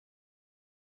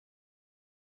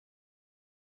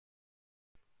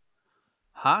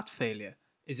Heart failure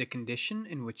is a condition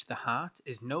in which the heart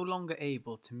is no longer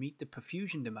able to meet the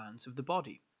perfusion demands of the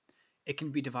body. It can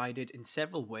be divided in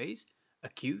several ways: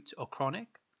 acute or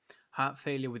chronic, heart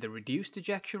failure with a reduced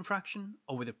ejection fraction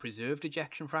or with a preserved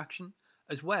ejection fraction,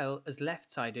 as well as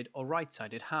left-sided or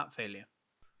right-sided heart failure.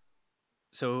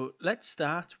 So let's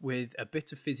start with a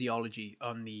bit of physiology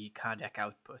on the cardiac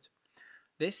output.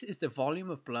 This is the volume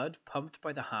of blood pumped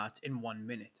by the heart in 1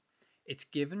 minute. It's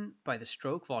given by the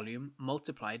stroke volume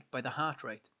multiplied by the heart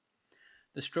rate.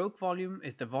 The stroke volume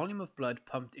is the volume of blood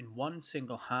pumped in one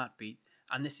single heartbeat,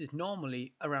 and this is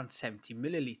normally around 70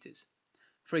 milliliters.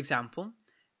 For example,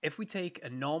 if we take a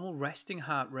normal resting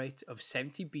heart rate of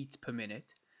 70 beats per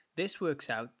minute, this works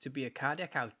out to be a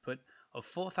cardiac output of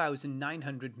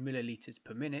 4,900 milliliters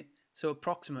per minute, so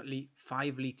approximately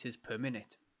 5 liters per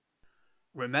minute.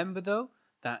 Remember though,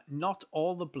 that not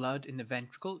all the blood in the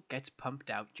ventricle gets pumped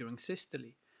out during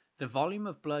systole. The volume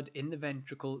of blood in the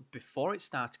ventricle before it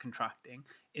starts contracting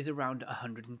is around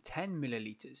 110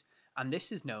 milliliters, and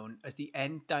this is known as the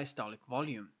end diastolic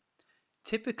volume.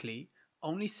 Typically,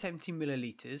 only 70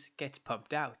 milliliters gets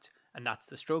pumped out, and that's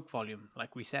the stroke volume,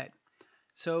 like we said.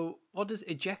 So, what does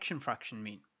ejection fraction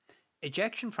mean?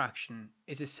 Ejection fraction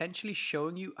is essentially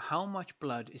showing you how much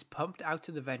blood is pumped out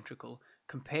of the ventricle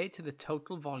compared to the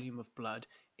total volume of blood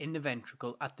in the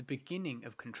ventricle at the beginning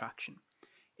of contraction.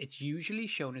 It's usually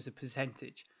shown as a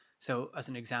percentage. So, as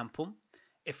an example,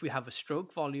 if we have a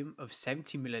stroke volume of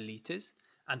 70 milliliters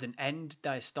and an end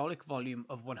diastolic volume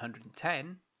of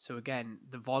 110, so again,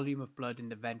 the volume of blood in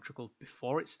the ventricle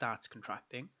before it starts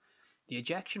contracting, the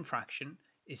ejection fraction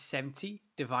is 70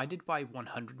 divided by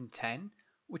 110,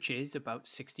 which is about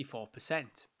 64%.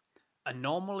 A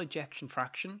normal ejection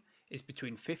fraction is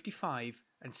between 55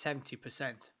 and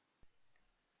 70%.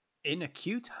 In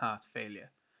acute heart failure,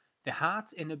 the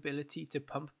heart's inability to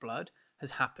pump blood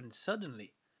has happened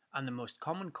suddenly, and the most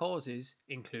common causes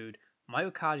include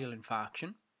myocardial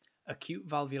infarction, acute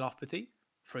valvulopathy,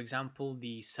 for example,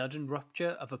 the sudden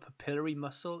rupture of a papillary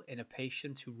muscle in a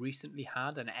patient who recently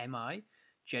had an MI,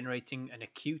 generating an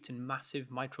acute and massive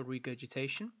mitral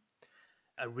regurgitation,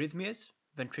 arrhythmias,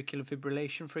 ventricular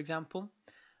fibrillation for example,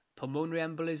 pulmonary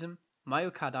embolism,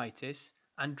 myocarditis,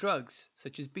 and drugs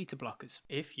such as beta blockers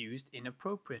if used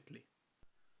inappropriately.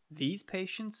 These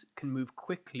patients can move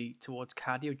quickly towards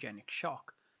cardiogenic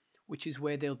shock, which is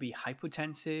where they'll be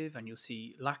hypotensive and you'll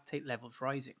see lactate levels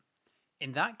rising.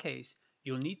 In that case,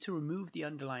 you'll need to remove the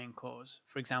underlying cause,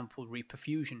 for example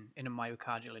reperfusion in a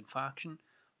myocardial infarction,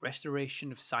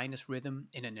 restoration of sinus rhythm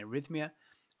in an arrhythmia,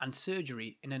 and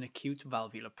surgery in an acute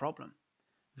valvular problem.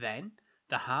 Then,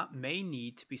 the heart may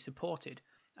need to be supported,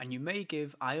 and you may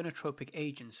give ionotropic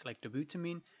agents like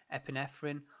dobutamine,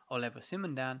 epinephrine, or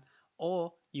levosimendan,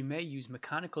 or you may use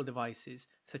mechanical devices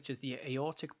such as the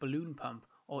aortic balloon pump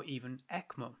or even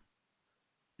ECMO.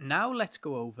 Now let's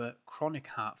go over chronic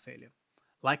heart failure.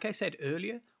 Like I said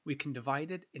earlier, we can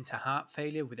divide it into heart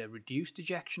failure with a reduced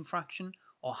ejection fraction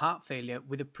or heart failure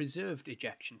with a preserved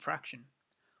ejection fraction.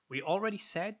 We already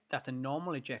said that a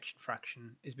normal ejection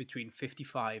fraction is between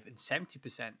 55 and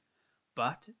 70%,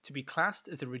 but to be classed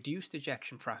as a reduced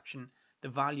ejection fraction, the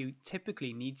value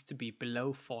typically needs to be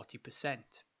below 40%.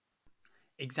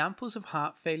 Examples of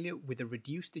heart failure with a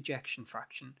reduced ejection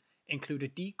fraction include a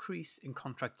decrease in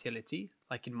contractility,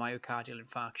 like in myocardial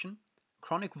infarction,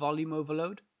 chronic volume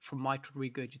overload from mitral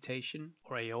regurgitation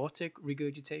or aortic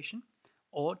regurgitation,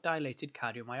 or dilated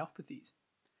cardiomyopathies.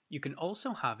 You can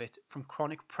also have it from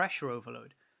chronic pressure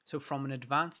overload, so from an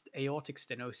advanced aortic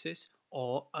stenosis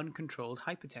or uncontrolled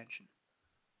hypertension.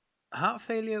 Heart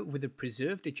failure with a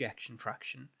preserved ejection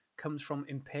fraction comes from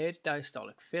impaired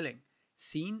diastolic filling,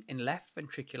 seen in left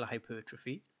ventricular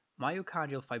hypertrophy,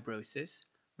 myocardial fibrosis,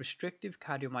 restrictive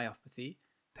cardiomyopathy,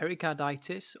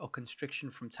 pericarditis or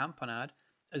constriction from tamponade,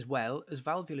 as well as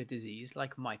valvular disease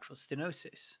like mitral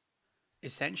stenosis.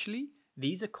 Essentially,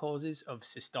 these are causes of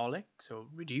systolic, so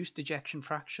reduced ejection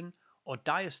fraction, or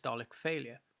diastolic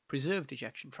failure, preserved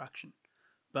ejection fraction.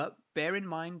 But bear in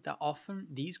mind that often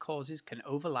these causes can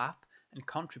overlap and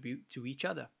contribute to each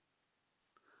other.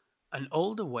 An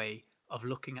older way of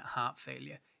looking at heart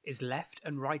failure is left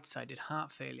and right-sided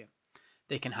heart failure.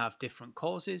 They can have different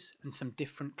causes and some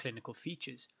different clinical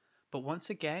features, but once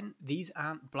again, these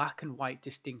aren't black and white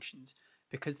distinctions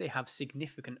because they have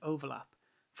significant overlap.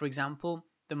 For example,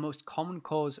 the most common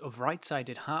cause of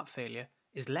right-sided heart failure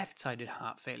is left-sided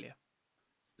heart failure.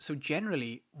 So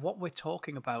generally, what we're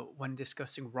talking about when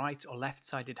discussing right or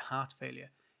left-sided heart failure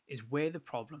is where the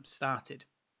problem started.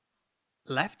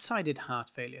 Left-sided heart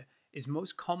failure is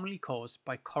most commonly caused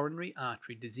by coronary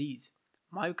artery disease,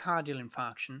 myocardial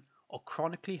infarction, or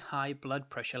chronically high blood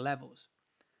pressure levels.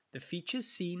 The features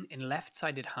seen in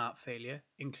left-sided heart failure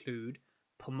include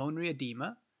pulmonary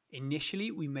edema.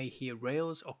 Initially, we may hear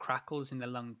rales or crackles in the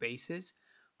lung bases,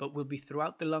 but will be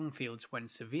throughout the lung fields when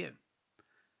severe.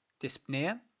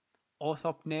 Dyspnea,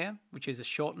 orthopnea, which is a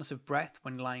shortness of breath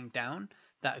when lying down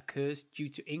that occurs due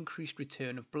to increased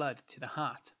return of blood to the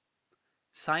heart.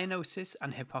 Cyanosis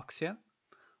and hypoxia,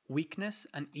 weakness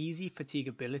and easy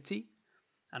fatigability,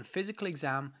 and physical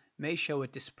exam may show a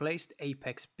displaced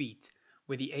apex beat,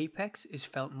 where the apex is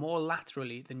felt more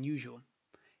laterally than usual.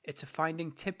 It's a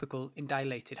finding typical in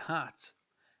dilated hearts.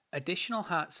 Additional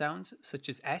heart sounds such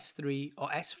as S3 or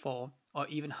S4 or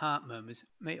even heart murmurs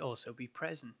may also be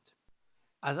present.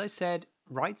 As I said,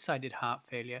 right-sided heart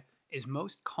failure is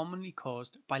most commonly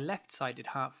caused by left-sided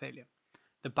heart failure.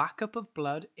 The backup of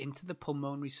blood into the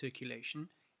pulmonary circulation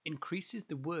increases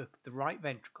the work the right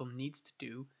ventricle needs to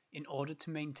do in order to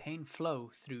maintain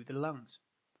flow through the lungs.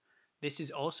 This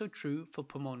is also true for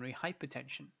pulmonary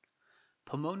hypertension.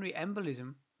 Pulmonary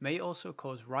embolism may also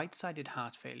cause right-sided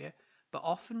heart failure, but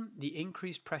often the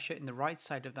increased pressure in the right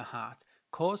side of the heart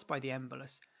caused by the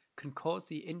embolus can cause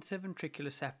the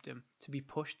interventricular septum to be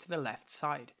pushed to the left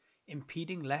side,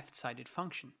 impeding left-sided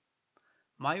function.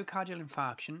 Myocardial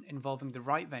infarction involving the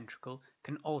right ventricle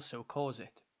can also cause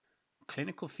it.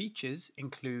 Clinical features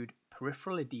include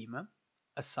peripheral edema,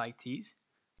 ascites,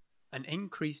 an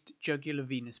increased jugular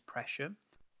venous pressure.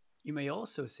 You may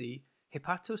also see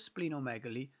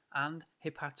hepatosplenomegaly and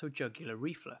hepatojugular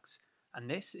reflux, and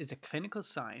this is a clinical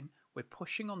sign where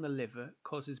pushing on the liver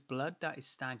causes blood that is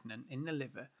stagnant in the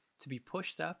liver to be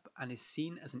pushed up and is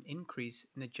seen as an increase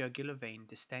in the jugular vein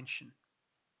distension.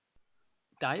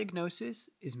 Diagnosis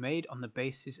is made on the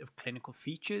basis of clinical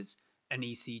features, an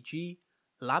ECG,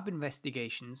 lab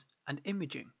investigations, and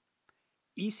imaging.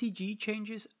 ECG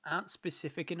changes aren't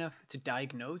specific enough to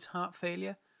diagnose heart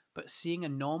failure, but seeing a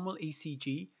normal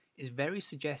ECG is very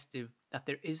suggestive that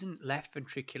there isn't left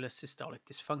ventricular systolic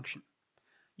dysfunction.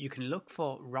 You can look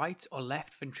for right or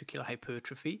left ventricular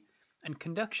hypertrophy and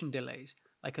conduction delays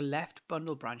like a left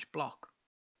bundle branch block.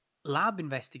 Lab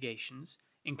investigations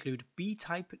include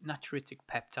B-type natriuretic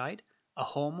peptide, a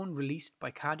hormone released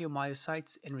by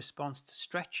cardiomyocytes in response to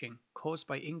stretching caused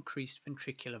by increased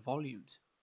ventricular volumes.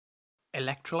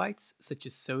 Electrolytes such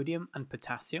as sodium and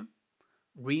potassium,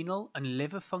 renal and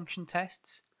liver function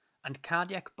tests, and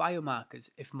cardiac biomarkers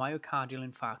if myocardial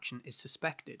infarction is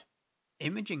suspected.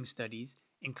 Imaging studies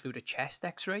include a chest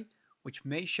X-ray, which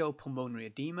may show pulmonary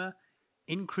edema,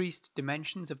 increased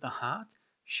dimensions of the heart,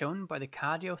 shown by the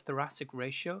cardiothoracic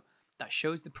ratio that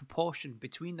shows the proportion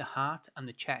between the heart and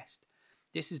the chest.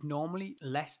 This is normally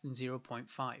less than 0.5.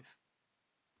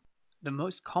 The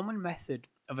most common method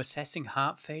of assessing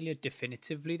heart failure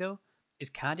definitively, though, is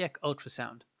cardiac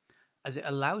ultrasound, as it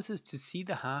allows us to see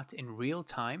the heart in real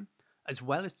time, as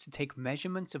well as to take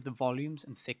measurements of the volumes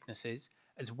and thicknesses,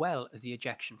 as well as the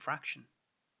ejection fraction.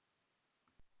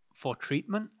 For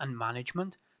treatment and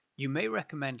management, you may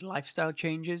recommend lifestyle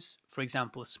changes, for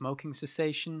example, smoking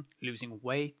cessation, losing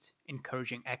weight,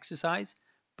 encouraging exercise,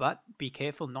 but be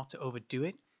careful not to overdo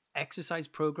it. Exercise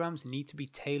programs need to be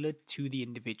tailored to the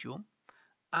individual.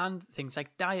 And things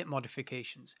like diet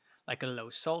modifications, like a low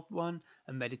salt one,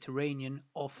 a Mediterranean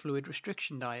or fluid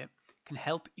restriction diet, can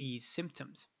help ease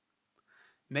symptoms.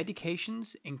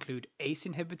 Medications include ACE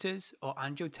inhibitors or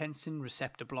angiotensin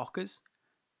receptor blockers,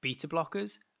 beta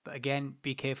blockers, but again,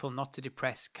 be careful not to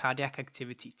depress cardiac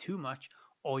activity too much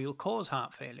or you'll cause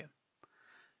heart failure.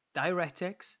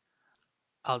 Diuretics,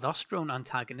 aldosterone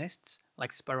antagonists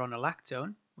like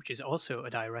spironolactone, which is also a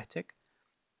diuretic,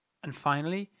 and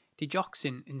finally,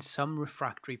 digoxin in some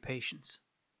refractory patients.